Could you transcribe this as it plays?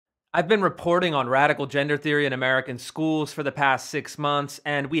I've been reporting on radical gender theory in American schools for the past 6 months,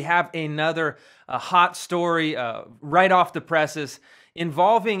 and we have another hot story right off the presses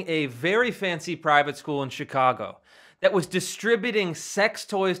involving a very fancy private school in Chicago that was distributing sex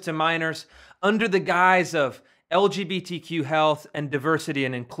toys to minors under the guise of LGBTQ health and diversity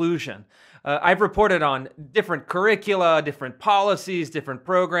and inclusion. I've reported on different curricula, different policies, different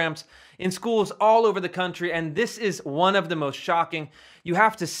programs in schools all over the country, and this is one of the most shocking. You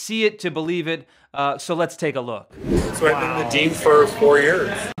have to see it to believe it, so let's take a look. So I've been the dean for 4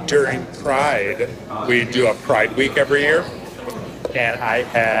 years. During Pride, we do a Pride Week every year, and I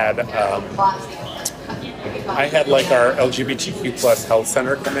had like our LGBTQ plus health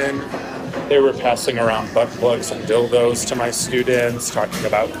center come in. They were passing around butt plugs and dildos to my students, talking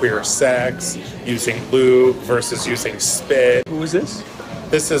about queer sex, using lube versus using spit. Who is this?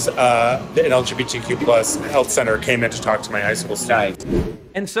 This is an LGBTQ plus health center came in to talk to my high school students.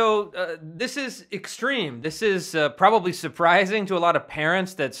 And so this is extreme. This is probably surprising to a lot of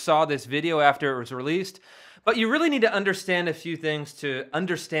parents that saw this video after it was released. But you really need to understand a few things to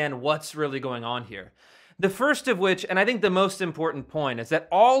understand what's really going on here. The first of which, and I think the most important point, is that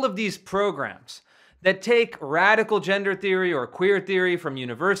all of these programs that take radical gender theory or queer theory from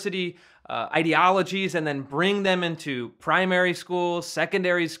university ideologies and then bring them into primary schools,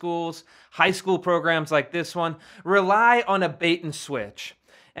 secondary schools, high school programs like this one, rely on a bait and switch.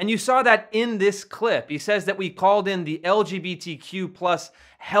 And you saw that in this clip. He says that we called in the LGBTQ plus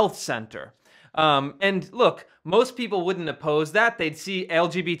health center. And look, most people wouldn't oppose that. They'd see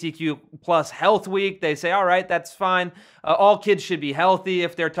LGBTQ plus health week. They say, all right, that's fine. All kids should be healthy.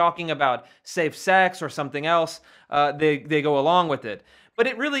 If they're talking about safe sex or something else, they go along with it. But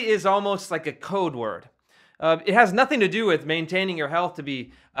it really is almost like a code word. It has nothing to do with maintaining your health to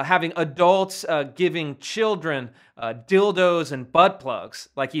be having adults giving children dildos and butt plugs,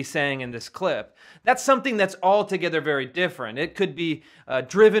 like he's saying in this clip. That's something that's altogether very different. It could be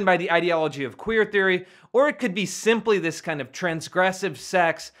driven by the ideology of queer theory, or it could be simply this kind of transgressive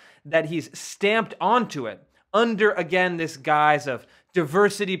sex that he's stamped onto it under, again, this guise of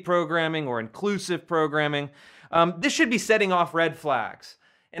diversity programming or inclusive programming. This should be setting off red flags.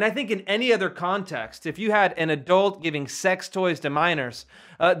 And I think in any other context, if you had an adult giving sex toys to minors,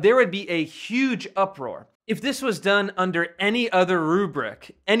 there would be a huge uproar. If this was done under any other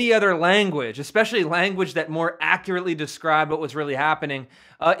rubric, any other language, especially language that more accurately described what was really happening,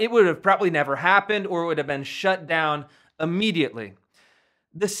 it would have probably never happened or it would have been shut down immediately.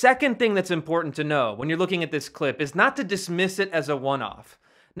 The second thing that's important to know when you're looking at this clip is not to dismiss it as a one-off.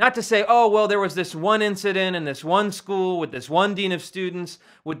 Not to say, oh, well, there was this one incident in this one school with this one dean of students,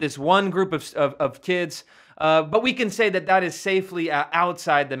 with this one group of kids, but we can say that that is safely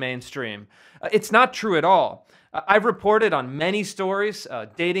outside the mainstream. It's not true at all. I've reported on many stories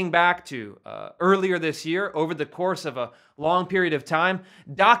dating back to earlier this year, over the course of a long period of time,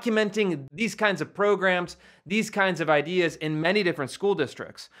 documenting these kinds of programs, these kinds of ideas in many different school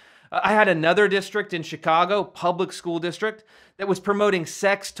districts. I had another district in Chicago, public school district, that was promoting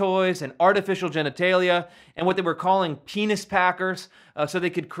sex toys and artificial genitalia and what they were calling penis packers, so they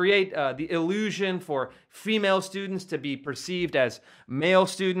could create the illusion for female students to be perceived as male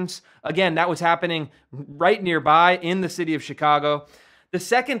students. Again, that was happening right nearby in the city of Chicago. The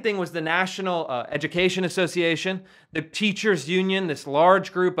second thing was the National Education Association, the teachers union, this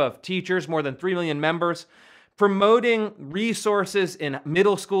large group of teachers, more than 3 million members, promoting resources in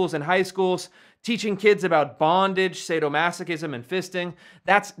middle schools and high schools, teaching kids about bondage, sadomasochism, and fisting.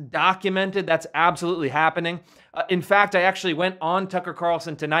 That's documented. That's absolutely happening. In fact, I actually went on Tucker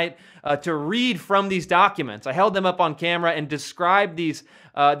Carlson tonight to read from these documents. I held them up on camera and described these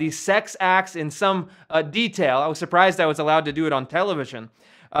sex acts in some detail. I was surprised I was allowed to do it on television,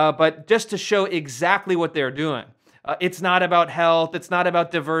 but just to show exactly what they're doing. It's not about health. It's not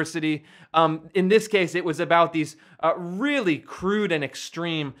about diversity. In this case, it was about these really crude and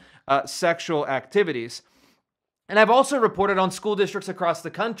extreme sexual activities. And I've also reported on school districts across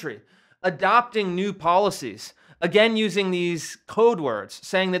the country adopting new policies, again using these code words,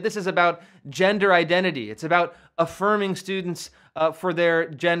 saying that this is about gender identity. It's about affirming students for their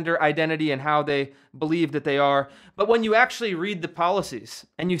gender identity and how they believe that they are. But when you actually read the policies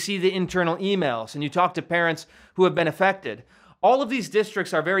and you see the internal emails and you talk to parents who have been affected, all of these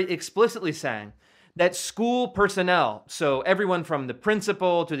districts are very explicitly saying that school personnel, so everyone from the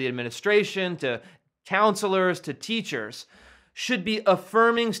principal to the administration to counselors to teachers, should be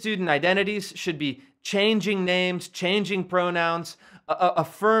affirming student identities, should be changing names, changing pronouns,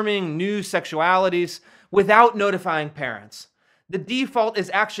 affirming new sexualities without notifying parents. The default is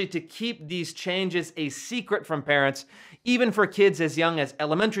actually to keep these changes a secret from parents, even for kids as young as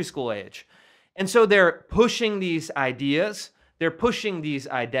elementary school age. And so they're pushing these ideas, they're pushing these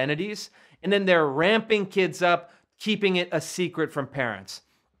identities, and then they're ramping kids up, keeping it a secret from parents.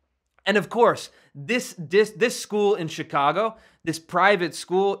 And of course, this school in Chicago, this private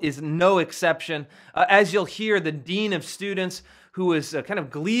school, is no exception. As you'll hear, the dean of students, who is kind of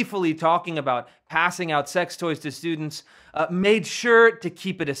gleefully talking about passing out sex toys to students, made sure to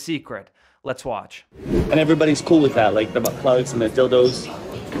keep it a secret. Let's watch. And everybody's cool with that, like the butt plugs and the dildos.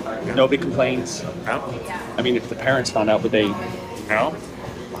 Nobody complains. No. I mean, if the parents found out, would they? No.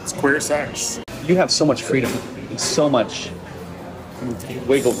 It's queer sex. You have so much freedom, and so much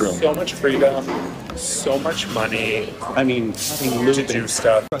wiggle room. So much freedom, so much money. I mean, to do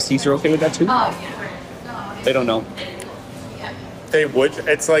stuff. Trustees are okay with that too? They don't know. They would.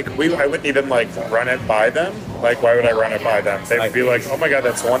 It's like I wouldn't even like run it by them. Like, why would I run it by them? They would be like, "Oh my God,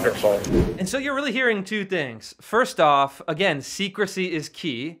 that's wonderful." And so you're really hearing two things. First off, again, secrecy is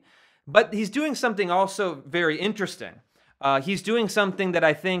key, but he's doing something also very interesting. He's doing something that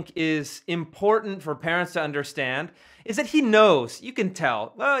I think is important for parents to understand, is that he knows, you can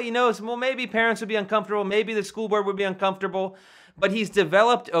tell, well, he knows, well, maybe parents would be uncomfortable, maybe the school board would be uncomfortable, but he's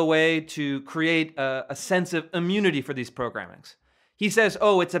developed a way to create a sense of immunity for these programmings. He says,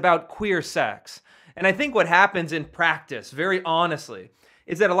 oh, it's about queer sex. And I think what happens in practice, very honestly,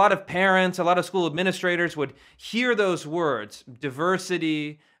 is that a lot of parents, a lot of school administrators would hear those words,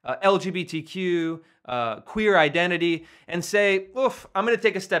 diversity, LGBTQ, queer identity, and say, oof, I'm going to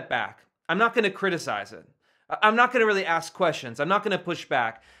take a step back. I'm not going to criticize it. I'm not going to really ask questions. I'm not going to push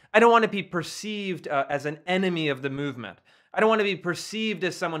back. I don't want to be perceived as an enemy of the movement. I don't want to be perceived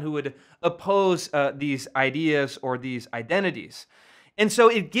as someone who would oppose these ideas or these identities. And so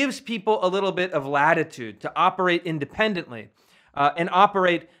it gives people a little bit of latitude to operate independently and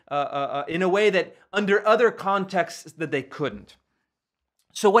operate in a way that under other contexts that they couldn't.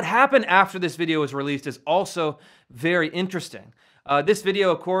 So what happened after this video was released is also very interesting. This video,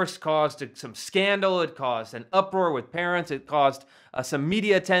 of course, caused some scandal. It caused an uproar with parents. It caused some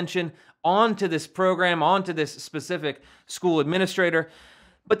media attention onto this program, onto this specific school administrator.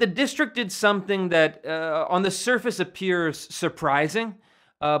 But the district did something that on the surface appears surprising,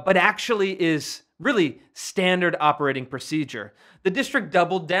 but actually is really standard operating procedure. The district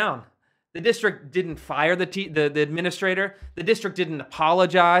doubled down. The district didn't fire the administrator. The district didn't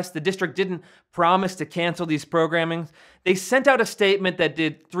apologize. The district didn't promise to cancel these programming. They sent out a statement that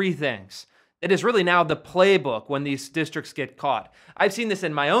did three things. That is really now the playbook when these districts get caught. I've seen this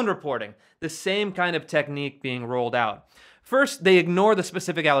in my own reporting, the same kind of technique being rolled out. First, they ignore the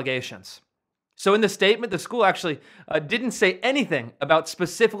specific allegations. So in the statement, the school actually didn't say anything about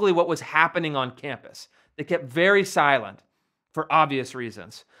specifically what was happening on campus. They kept very silent for obvious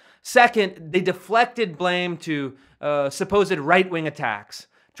reasons. Second, they deflected blame to supposed right-wing attacks,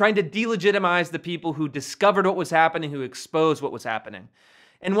 trying to delegitimize the people who discovered what was happening, who exposed what was happening.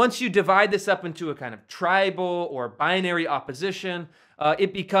 And once you divide this up into a kind of tribal or binary opposition,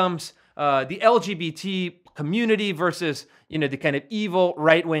 it becomes the LGBT community versus, the kind of evil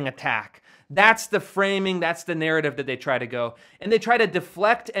right-wing attack. That's the framing, that's the narrative that they try to go. And they try to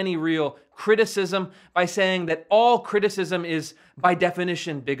deflect any real criticism by saying that all criticism is, by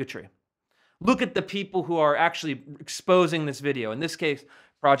definition, bigotry. Look at the people who are actually exposing this video. In this case,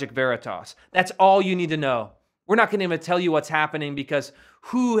 Project Veritas. That's all you need to know. We're not going to even tell you what's happening because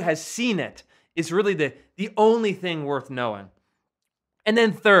who has seen it is really the only thing worth knowing. And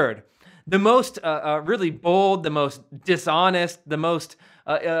then third, the most really bold, the most dishonest, the most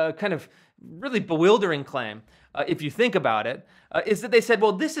kind of really bewildering claim, if you think about it, is that they said,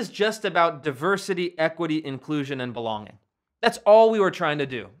 well, this is just about diversity, equity, inclusion, and belonging. That's all we were trying to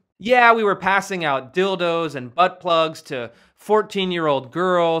do. Yeah, we were passing out dildos and butt plugs to 14-year-old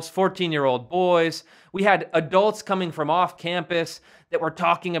girls, 14-year-old boys. We had adults coming from off campus that were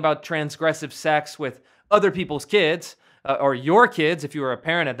talking about transgressive sex with other people's kids, or your kids if you were a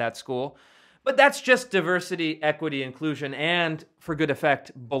parent at that school. But that's just diversity, equity, inclusion, and, for good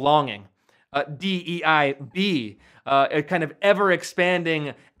effect, belonging. DEIB, a kind of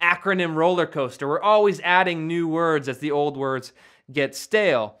ever-expanding acronym roller coaster. We're always adding new words as the old words get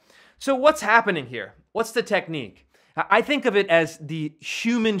stale. So what's happening here? What's the technique? I think of it as the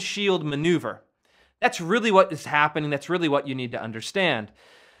human shield maneuver. That's really what is happening. That's really what you need to understand.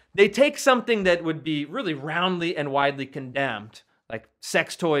 They take something that would be really roundly and widely condemned, like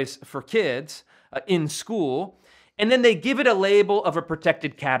sex toys for kids in school, and then they give it a label of a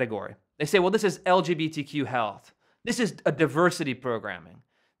protected category. They say, well, this is LGBTQ health. This is a diversity programming.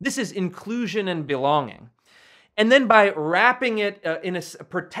 This is inclusion and belonging. And then by wrapping it in a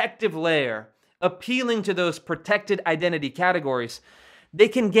protective layer appealing to those protected identity categories, they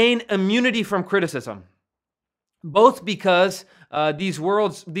can gain immunity from criticism, both because these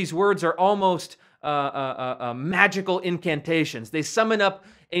words are almost magical incantations. They summon up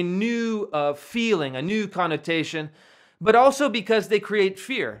a new feeling, a new connotation, but also because they create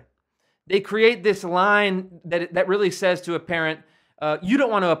fear. They create this line that really says to a parent, you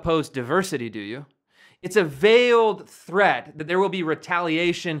don't want to oppose diversity, do you? It's a veiled threat that there will be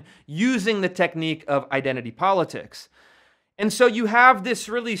retaliation using the technique of identity politics. And so you have this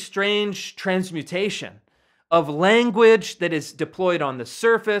really strange transmutation of language that is deployed on the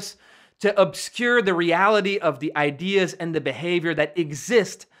surface to obscure the reality of the ideas and the behavior that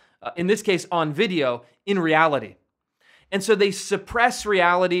exist, in this case on video, in reality. And so they suppress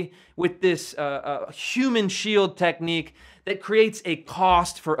reality with this human shield technique that creates a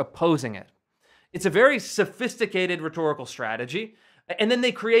cost for opposing it. It's a very sophisticated rhetorical strategy. And then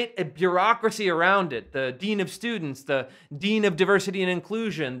they create a bureaucracy around it. The dean of students, the dean of diversity and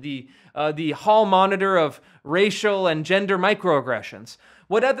inclusion, the hall monitor of racial and gender microaggressions.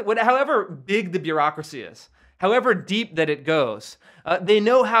 However big the bureaucracy is, however deep that it goes, they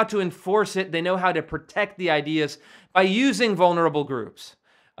know how to enforce it. They know how to protect the ideas by using vulnerable groups.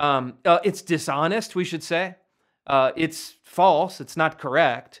 It's dishonest, we should say. It's false. It's not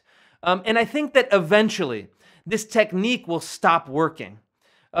correct. And I think that eventually this technique will stop working.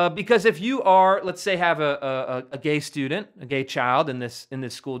 Because if you are, let's say, have a gay student, a gay child in this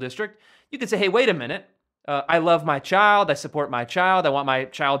school district, you could say, hey, wait a minute. I love my child. I support my child. I want my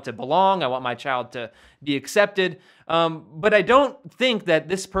child to belong. I want my child to be accepted. But I don't think that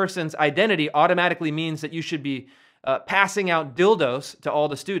this person's identity automatically means that you should be passing out dildos to all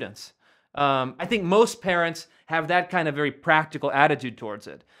the students. I think most parents have that kind of very practical attitude towards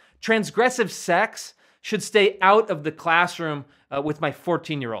it. Transgressive sex should stay out of the classroom with my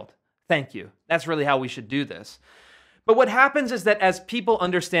 14-year-old. Thank you. That's really how we should do this. But what happens is that as people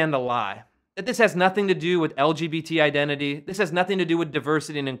understand the lie, that this has nothing to do with LGBT identity, this has nothing to do with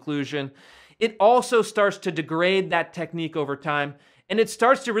diversity and inclusion, it also starts to degrade that technique over time, and it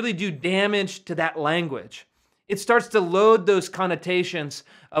starts to really do damage to that language. It starts to load those connotations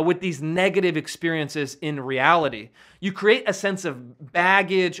with these negative experiences in reality. You create a sense of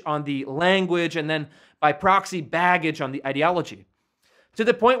baggage on the language and then by proxy baggage on the ideology. To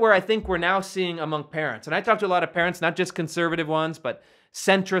the point where I think we're now seeing among parents, and I talk to a lot of parents, not just conservative ones, but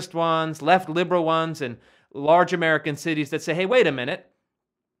centrist ones, left liberal ones in large American cities that say, hey, wait a minute.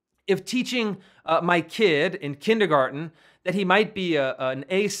 If teaching my kid in kindergarten that he might be an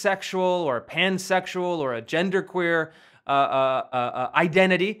asexual or a pansexual or a genderqueer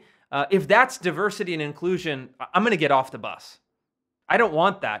identity, if that's diversity and inclusion, I'm going to get off the bus. I don't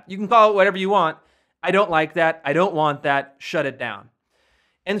want that. You can call it whatever you want. I don't like that. I don't want that. Shut it down.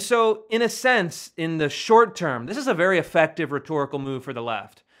 And so, in a sense, in the short term, this is a very effective rhetorical move for the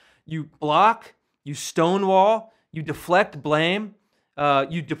left. You block, you stonewall, you deflect blame,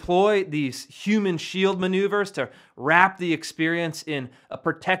 you deploy these human shield maneuvers to wrap the experience in a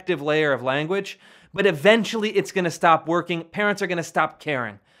protective layer of language, but eventually it's going to stop working. Parents are going to stop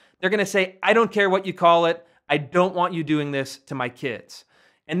caring. They're going to say, I don't care what you call it. I don't want you doing this to my kids.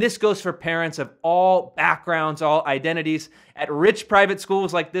 And this goes for parents of all backgrounds, all identities, at rich private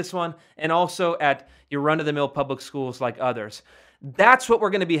schools like this one, and also at your run-of-the-mill public schools like others. That's what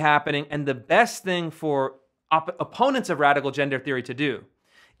we're going to be happening, and the best thing for opponents of radical gender theory to do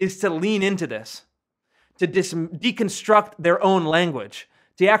is to lean into this, to deconstruct their own language,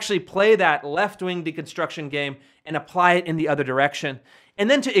 to actually play that left-wing deconstruction game and apply it in the other direction, and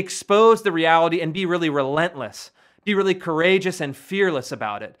then to expose the reality and be really relentless, be really courageous and fearless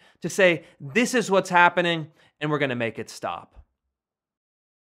about it, to say, this is what's happening, and we're going to make it stop.